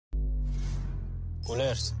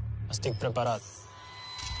Culers, estic preparat.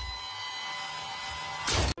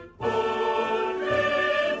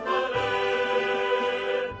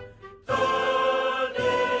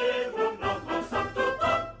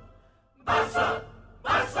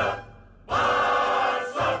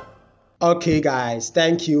 Okay guys,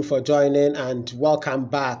 thank you for joining and welcome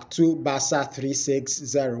back to Barca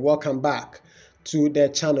 360. Welcome back to the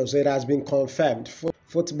channel. So it has been confirmed.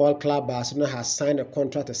 Football Club Barcelona has signed a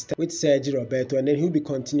contract with Sergi Roberto, and then he'll be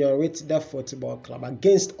continuing with the football club.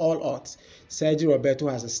 Against all odds, Sergi Roberto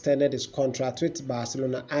has extended his contract with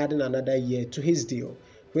Barcelona, adding another year to his deal,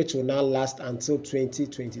 which will now last until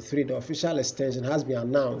 2023. The official extension has been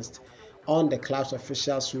announced on the club's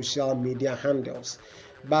official social media handles.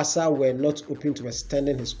 Barca were not open to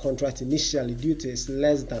extending his contract initially due to his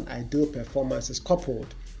less than ideal performances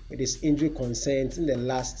coupled with his injury concerns in the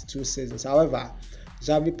last 2 seasons. However,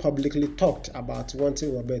 Xavi publicly talked about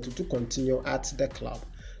wanting Roberto to continue at the club.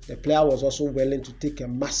 The player was also willing to take a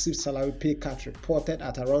massive salary pay cut, reported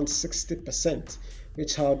at around 60%,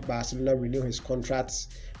 which helped Barcelona renew his contracts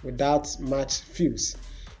without much fuss.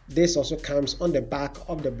 This also comes on the back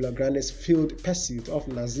of the Blaugrana's failed pursuit of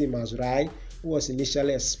Nazim Mazraoui, who was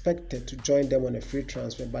initially expected to join them on a free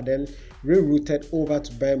transfer, but then rerouted over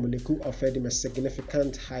to Bayern Munich, who offered him a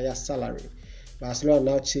significant higher salary.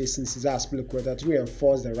 Barcelona now chasing Azpilicueta to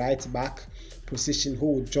reinforce the right back position, who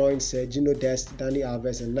will join Sergi Dest, Dani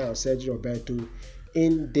Alves, and now Sergi Roberto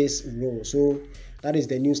in this role. So that is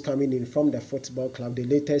the news coming in from the football club. The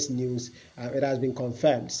latest news, it has been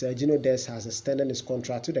confirmed. Sergi Dest has extended his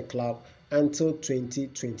contract to the club until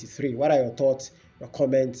 2023. What are your thoughts, your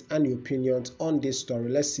comments, and your opinions on this story?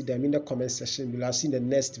 Let's see them in the comment section below. I'll see you in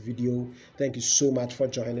the next video. Thank you so much for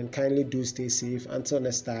joining. Kindly do stay safe. Until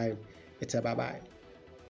next time, it's a bye-bye.